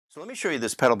So let me show you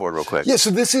this pedal board real quick. Yeah, so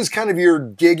this is kind of your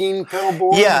gigging pedal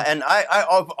board? Yeah, and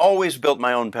I've always built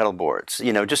my own pedal boards,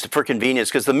 you know, just for convenience,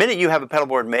 because the minute you have a pedal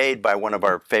board made by one of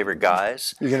our favorite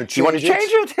guys, you're gonna change you want to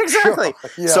change it? Exactly.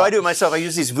 Yeah. So I do it myself. I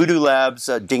use these Voodoo Labs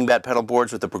dingbat pedal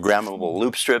boards with the programmable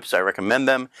loop strips. I recommend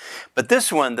them. But this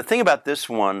one, the thing about this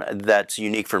one that's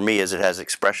unique for me is it has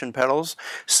expression pedals.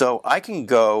 So I can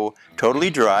go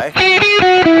totally dry,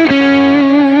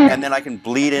 and then I can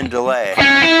bleed in delay.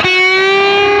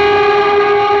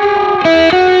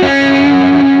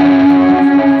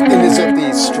 And is it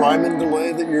the Strymon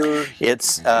delay that you're...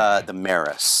 It's the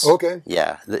Mraz. Okay.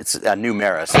 Yeah, it's a new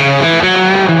Mraz.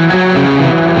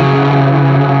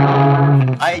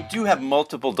 I do have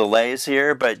multiple delays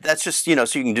here, but that's just, you know,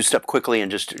 so you can do stuff quickly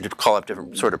and just call up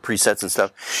different sort of presets and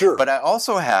stuff. Sure. But I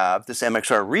also have this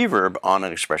MXR reverb on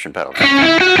an expression pedal.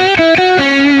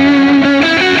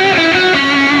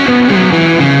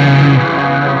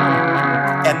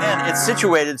 And then it's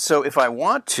situated so if I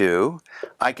want to,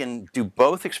 I can do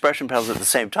both expression pedals at the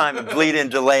same time and bleed in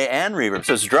delay and reverb.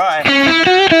 So it's dry.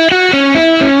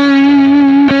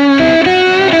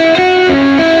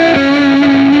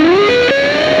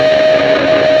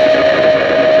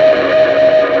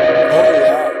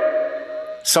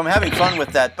 So I'm having fun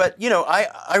with that. But, you know, I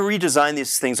redesign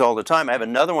these things all the time. I have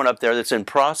another one up there that's in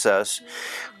process.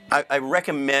 I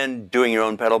recommend doing your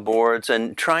own pedal boards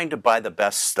and trying to buy the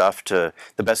best stuff, the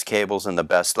best cables and the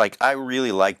best. Like, I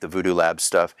really like the Voodoo Labs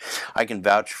stuff. I can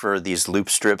vouch for these loop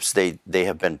strips. They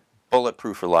have been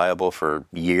bulletproof reliable for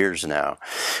years now.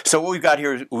 So what we've got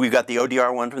here is we've got the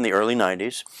ODR one from the early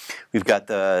 90s. We've got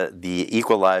the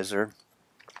equalizer.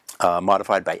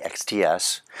 Modified by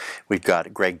XTS. We've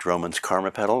got Greg Droman's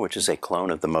Karma pedal, which is a clone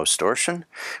of the Mostortion.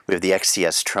 We have the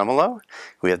XTS Tremolo.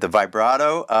 We have the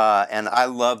Vibrato, and I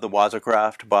love the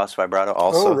Wazacraft Boss Vibrato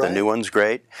also. Oh, right. The new one's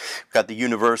great. We've got the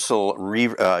Universal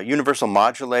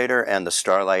Modulator and the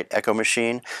Starlight Echo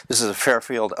Machine. This is a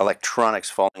Fairfield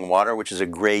Electronics Falling Water, which is a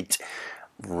great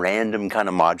random kind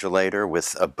of modulator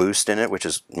with a boost in it, which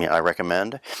is, you know, I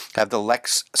recommend. I have the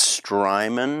Lex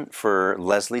Strymon for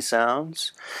Leslie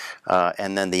sounds,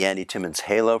 and then the Andy Timmons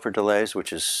Halo for delays,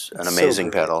 which is an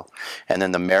amazing pedal, and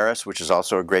then the Mraz, which is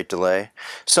also a great delay.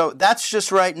 So that's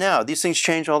just right now. These things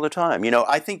change all the time. You know,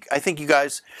 I think you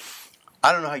guys,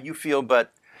 I don't know how you feel,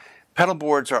 but pedal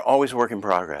boards are always a work in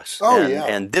progress. Oh, and, yeah.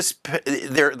 And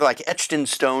they're like etched in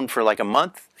stone for like a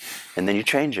month, and then you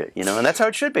change it, you know, and that's how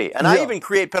it should be. And I even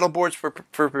create pedal boards for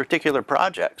particular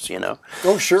projects, you know.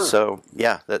 Oh, sure. So,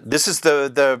 yeah, this is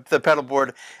the pedal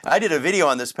board. I did a video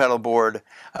on this pedal board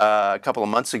a couple of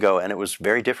months ago, and it was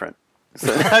very different.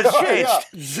 So that's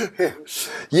changed.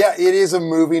 Yeah, it is a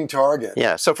moving target.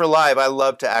 Yeah, so for live, I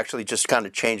love to actually just kind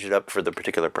of change it up for the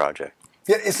particular project.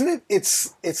 Yeah, isn't it?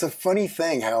 It's a funny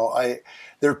thing how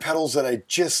there are pedals that I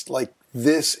just like.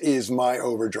 This is my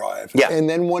overdrive. Yeah. And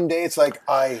then one day it's like,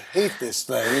 I hate this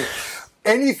thing.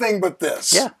 Anything but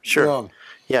this. Yeah, sure.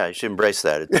 Yeah, you should embrace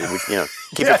that. You know,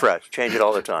 keep it fresh. Change it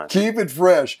all the time. Keep it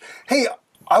fresh. Hey,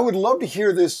 I would love to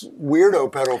hear this weirdo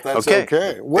pedal if that's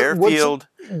okay. Fairfield.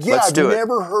 Let's do it. I've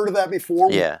never heard of that before.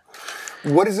 Yeah.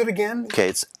 What is it again? Okay,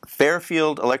 it's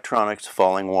Fairfield Electronics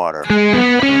Falling Water.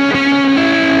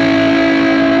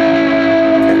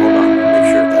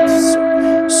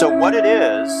 So what it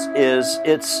is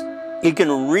you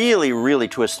can really, really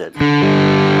twist it.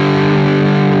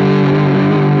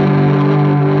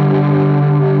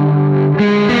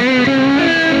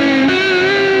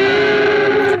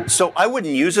 So I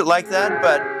wouldn't use it like that,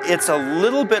 but it's a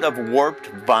little bit of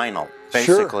warped vinyl,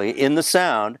 basically, in the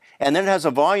sound. And then it has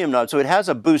a volume knob, so it has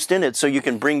a boost in it, so you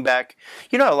can bring back,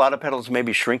 you know, a lot of pedals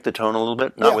maybe shrink the tone a little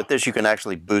bit. Not with this, you can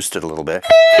actually boost it a little bit.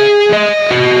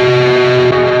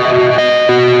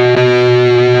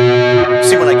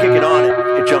 See, when I kick it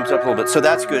on, it jumps up a little bit. So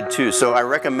that's good too. So I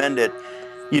recommend it.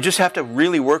 You just have to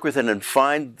really work with it and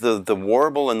find the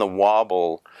warble and the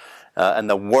wobble and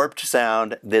the warped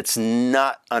sound that's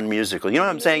not unmusical. You know what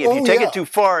I'm saying? If you take it too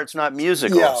far, it's not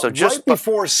musical. Yeah, so just right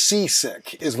before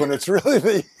Seasick is when it's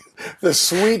really the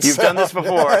sweet You've sound. done this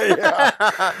before.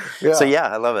 Yeah. So yeah,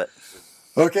 I love it.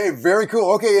 Okay, very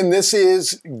cool. Okay, and this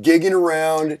is gigging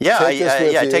around. Yeah,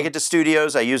 I take it to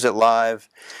studios. I use it live.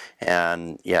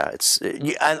 And yeah,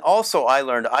 and also I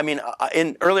learned, I mean,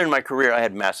 earlier in my career, I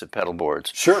had massive pedal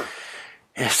boards. Sure.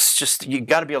 It's just, you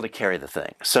got to be able to carry the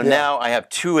thing. So now I have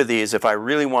two of these. If I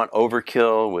really want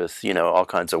overkill with, you know, all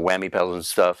kinds of whammy pedals and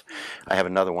stuff, I have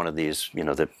another one of these, you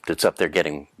know, that's up there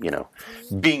getting, you know,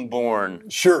 being born.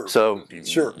 Sure. So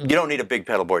you don't need a big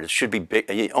pedal board. It should be big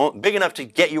enough to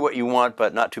get you what you want,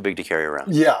 but not too big to carry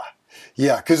around. Yeah.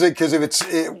 Yeah, because if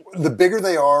the bigger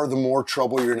they are, the more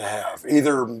trouble you're going to have.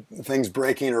 Either things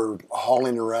breaking or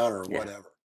hauling around or whatever.